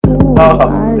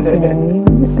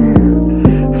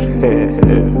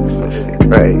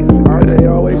Crazy. RJ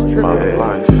always tripping.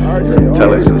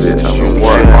 Tell us some bitch I'm Bau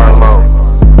one. Marlo.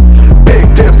 Big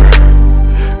dipper,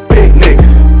 big nigga,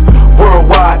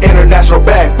 worldwide international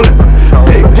bag flipper.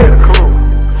 Big dipper,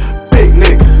 big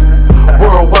nigga,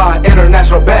 worldwide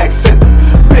international bag sipper.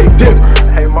 Big dipper,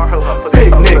 Hey Marlo,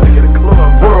 big nigga,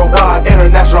 worldwide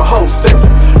international hoe sipper.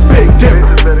 Big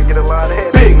dipper, better get a line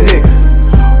ahead. big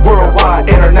nigga, worldwide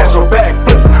international bag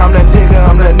flipper. I'm that nigga,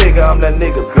 I'm that nigga, I'm that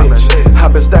nigga, bitch.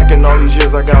 I've been stacking all these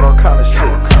years, I got all kind of shit.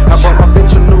 I bought my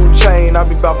bitch a new chain, I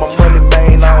be bout my money,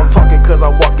 man. I don't talk it cause I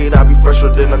walk it, I be fresher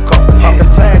than a car. Poppin'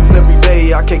 tags every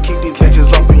day, I can't keep these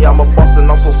bitches off me. I'm a boss and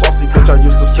I'm so saucy, bitch, I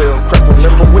used to sell crack.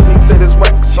 Remember Whitney said it's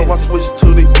whack, so I switched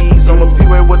to the E's. On the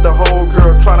B-way with the whole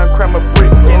girl, tryna cram a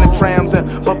brick in the trams and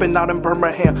bumping out in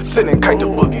Birmingham. Sitting kite to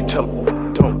boogie, tell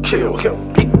her, don't kill,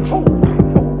 beat.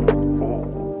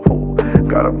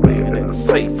 Got $1 million in the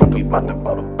safe, I'm about to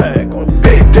buy the bag on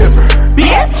Big dipper,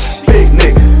 bitch. Big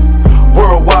nigga,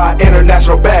 worldwide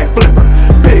international bag flipper.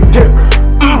 Big dipper,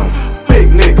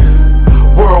 big nigga,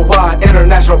 worldwide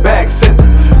international bag sipper.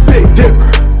 Big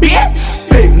dipper, bitch.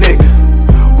 Big nigga,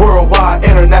 worldwide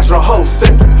international hoe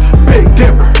sipper. Big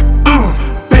dipper,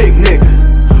 big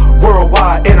nigga,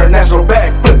 worldwide international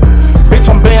bag flipper. Bitch,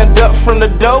 I'm banned up from the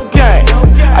dope gang.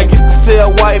 I used to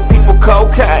sell white people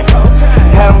cocaine.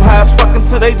 Had them high as fuck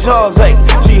until they jaws ache.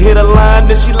 She hit a line,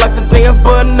 then she like to dance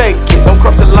butt naked. Don't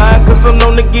cross the line cause I'm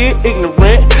known to get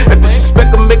ignorant. And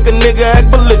disrespect will make a nigga act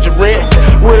belligerent.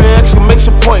 With an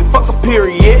exclamation point, fuck a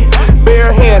period.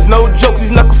 Bare hands, no jokes,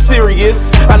 these knuckles serious.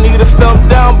 I need a thumbs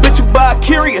down, bitch, you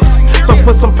bi-curious. So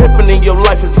put some pimpin' in your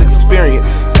life as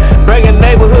experience. Bangin'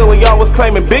 neighborhood where y'all was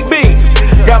claiming big B's.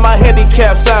 Got my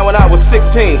handicap signed when I was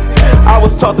 16. I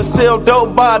was taught to sell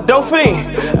dope by a dope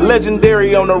fiend.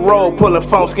 Legendary on the road, pulling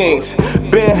phone schemes.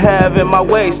 Been having my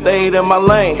way, stayed in my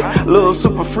lane. Little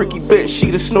super freaky bitch,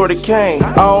 she the snorted cane.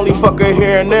 I only fuck her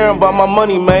here and there about my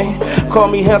money, man. Call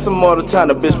me handsome all the time,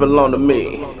 the bitch belong to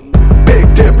me.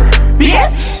 Big dipper,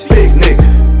 Bitch!